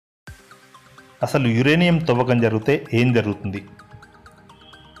అసలు యురేనియం తవ్వకం జరిగితే ఏం జరుగుతుంది,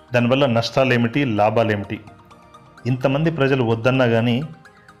 దానివల్ల నష్టాలేమిటి, లాభాలేమిటి, ఇంతమంది ప్రజలు వద్దన్నా కానీ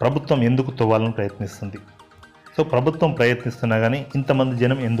ప్రభుత్వం ఎందుకు తవ్వాలని ప్రయత్నిస్తుంది? సో ప్రభుత్వం ప్రయత్నిస్తున్నా కానీ ఇంతమంది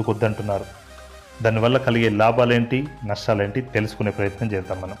జనం ఎందుకు వద్దంటున్నారు, దానివల్ల కలిగే లాభాలేంటి, నష్టాలేంటి తెలుసుకునే ప్రయత్నం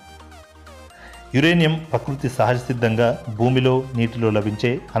చేద్దాం మనం. యురేనియం ప్రకృతి సహజసిద్ధంగా భూమిలో, నీటిలో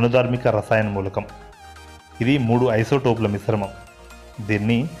లభించే అనుధార్మిక రసాయన మూలకం. ఇది 3 ఐసోటోపుల మిశ్రమం.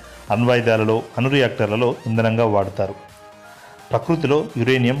 దీన్ని అణ్వాయుధాలలో, రియాక్టర్లలో ఇంధనంగా వాడుతారు. ప్రకృతిలో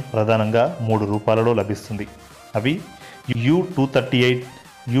యురేనియం ప్రధానంగా 3 రూపాలలో లభిస్తుంది. అవి U-238,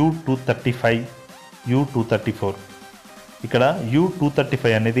 U-235, U-234. ఇక్కడ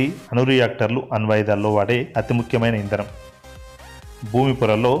U-235 అనేది రియాక్టర్లు, అణ్వాయుధాల్లో వాడే అతి ముఖ్యమైన ఇంధనం. భూమి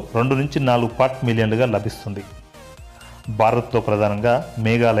పొరల్లో 2 నుంచి 4 పార్ట్ మిలియన్లుగా లభిస్తుంది. భారత్లో ప్రధానంగా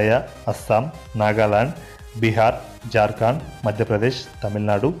మేఘాలయ, అస్సాం, నాగాలాండ్, బీహార్, జార్ఖండ్, మధ్యప్రదేశ్,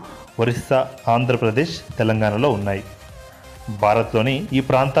 తమిళనాడు, ఒరిస్సా, ఆంధ్రప్రదేశ్, తెలంగాణలో ఉన్నాయి. భారత్లోని ఈ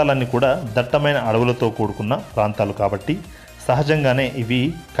ప్రాంతాలన్నీ కూడా దట్టమైన అడవులతో కూడుకున్న ప్రాంతాలు కాబట్టి సహజంగానే ఇవి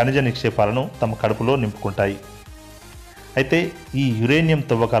ఖనిజ నిక్షేపాలను తమ కడుపులో నింపుకుంటాయి. అయితే ఈ యురేనియం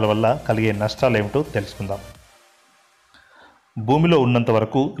తవ్వకాల వల్ల కలిగే నష్టాలేమిటో తెలుసుకుందాం. భూమిలో ఉన్నంత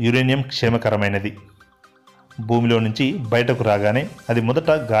వరకు యురేనియం క్షేమకరమైనది. భూమిలో నుంచి బయటకు రాగానే అది మొదట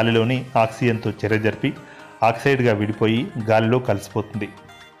గాలిలోని ఆక్సిజన్తో చర్య జరిపి ఆక్సైడ్గా విడిపోయి గాలిలో కలిసిపోతుంది.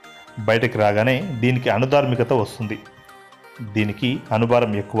 బయటకు రాగానే దీనికి అణుధార్మికత వస్తుంది. దీనికి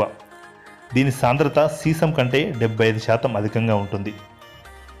అణుభారం ఎక్కువ. దీని సాంద్రత సీసం కంటే 75% అధికంగా ఉంటుంది.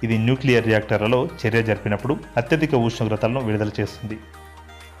 ఇది న్యూక్లియర్ రియాక్టర్లలో చర్య జరిపినప్పుడు అత్యధిక ఉష్ణోగ్రతలను విడుదల చేస్తుంది.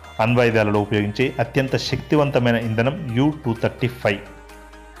 అణ్వాయుధాలలో ఉపయోగించే అత్యంత శక్తివంతమైన ఇంధనం U-235.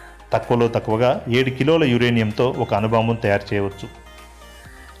 తక్కువలో తక్కువగా 7 కిలోల యురేనియంతో ఒక అణుబాంబును తయారు చేయవచ్చు.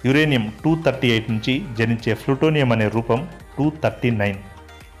 యురేనియం 238 నుంచి జనించే ప్లూటోనియం అనే రూపం 239.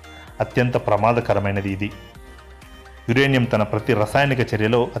 అత్యంత ప్రమాదకరమైనది ఇది. యురేనియం తన ప్రతి రసాయనిక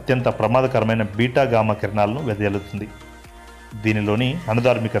చర్యలో అత్యంత ప్రమాదకరమైన బీటా గామా కిరణాలను వెదజల్లుతుంది. దీనిలోని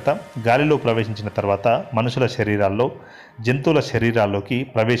అణుధార్మికత గాలిలో ప్రవేశించిన తర్వాత మనుషుల శరీరాల్లో, జంతువుల శరీరాల్లోకి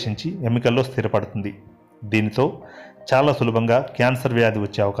ప్రవేశించి ఎముకల్లో స్థిరపడుతుంది. దీనితో చాలా సులభంగా క్యాన్సర్ వ్యాధి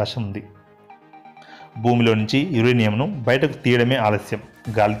వచ్చే అవకాశం ఉంది. భూమిలో నుంచి యురేనియంను బయటకు తీయడమే ఆలస్యం.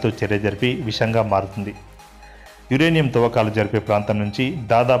 గాలితో చర్య జరిపి విషంగా మారుతుంది. యురేనియం తవ్వకాలు జరిపే ప్రాంతం నుంచి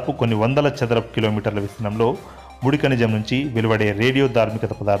దాదాపు కొన్ని వందల చదరపు కిలోమీటర్ల విస్తీర్ణంలో ముడి ఖనిజం నుంచి వెలువడే రేడియో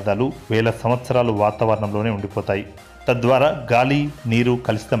ధార్మికత పదార్థాలు వేల సంవత్సరాలు వాతావరణంలోనే ఉండిపోతాయి. తద్వారా గాలి, నీరు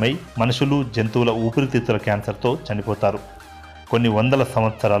కలుషితమై మనుషులు, జంతువుల ఊపిరితిత్తుల క్యాన్సర్తో చనిపోతారు. కొన్ని వందల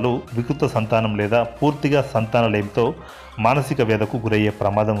సంవత్సరాలు వికృత సంతానం లేదా పూర్తిగా సంతానలేమితో మానసిక వ్యధకు గురయ్యే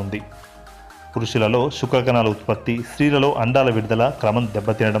ప్రమాదం ఉంది. పురుషులలో శుక్రకణాల ఉత్పత్తి, స్త్రీలలో అండాల విడుదల క్రమం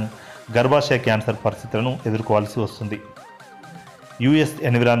దెబ్బతినడం, గర్భాశయ క్యాన్సర్ పరిస్థితులను ఎదుర్కోవాల్సి వస్తుంది. యుఎస్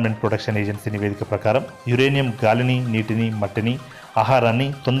ఎన్విరాన్మెంట్ ప్రొటెక్షన్ ఏజెన్సీ నివేదిక ప్రకారం యురేనియం గాలిని, నీటిని, మట్టిని, ఆహారాన్ని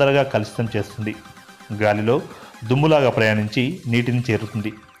తొందరగా కలుషితం చేస్తుంది. గాలిలో దుమ్ములాగా ప్రయాణించి నీటిని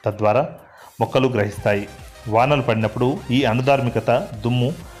చేరుతుంది. తద్వారా మొక్కలు గ్రహిస్తాయి. వానలు పడినప్పుడు ఈ అణుధార్మికత దుమ్ము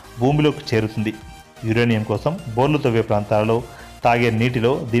భూమిలోకి చేరుతుంది. యురేనియం కోసం బోర్లు తవ్వే ప్రాంతాలలో తాగే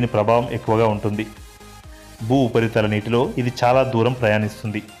నీటిలో దీని ప్రభావం ఎక్కువగా ఉంటుంది. భూ ఉపరితల నీటిలో ఇది చాలా దూరం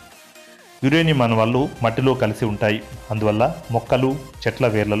ప్రయాణిస్తుంది. యురేనియం అణువులు మట్టిలో కలిసి ఉంటాయి. అందువల్ల మొక్కలు, చెట్ల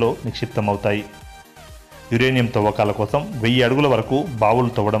వేర్లలో నిక్షిప్తమవుతాయి. యురేనియం తవ్వకాల కోసం 1000 అడుగుల వరకు బావులు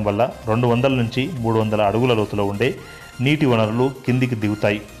తవ్వడం వల్ల 200 నుంచి 300 అడుగుల లోతులో ఉండే నీటి వనరులు కిందికి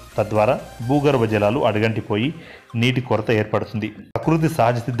దిగుతాయి. తద్వారా భూగర్భ జలాలు అడుగంటిపోయి నీటి కొరత ఏర్పడుతుంది. ప్రకృతి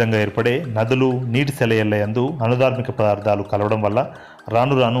సహజసిద్ధంగా ఏర్పడే నదులు, నీటి సెలయేళ్లయందు అణుధార్మిక పదార్థాలు కలవడం వల్ల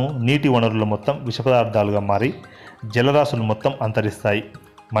రాను రాను నీటి వనరులు మొత్తం విష పదార్థాలుగా మారి జలరాశులు మొత్తం అంతరిస్తాయి.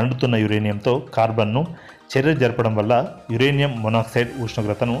 మండుతున్న యురేనియంతో కార్బన్ను చర్య జరపడం వల్ల యురేనియం మొనాక్సైడ్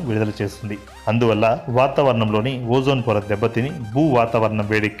ఉష్ణోగ్రతను విడుదల చేస్తుంది. అందువల్ల వాతావరణంలోని ఓజోన్ పొర దెబ్బతిని భూ వాతావరణం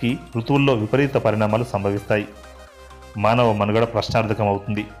వేడెక్కి ఋతువుల్లో విపరీత పరిణామాలు సంభవిస్తాయి. మానవ మనుగడ ప్రశ్నార్థకం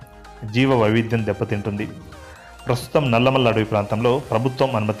అవుతుంది. జీవ వైవిధ్యం దెబ్బతింటుంది. ప్రస్తుతం నల్లమల్ల అడవి ప్రాంతంలో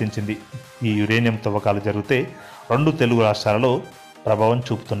ప్రభుత్వం అనుమతించింది. ఈ యురేనియం తవ్వకాలు జరిగితే 2 తెలుగు రాష్ట్రాలలో ప్రభావం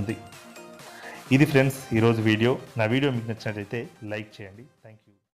చూపుతుంది. ఇది ఫ్రెండ్స్ ఈరోజు వీడియో. నా వీడియో మీకు నచ్చినట్లయితే లైక్ చేయండి. Thank you.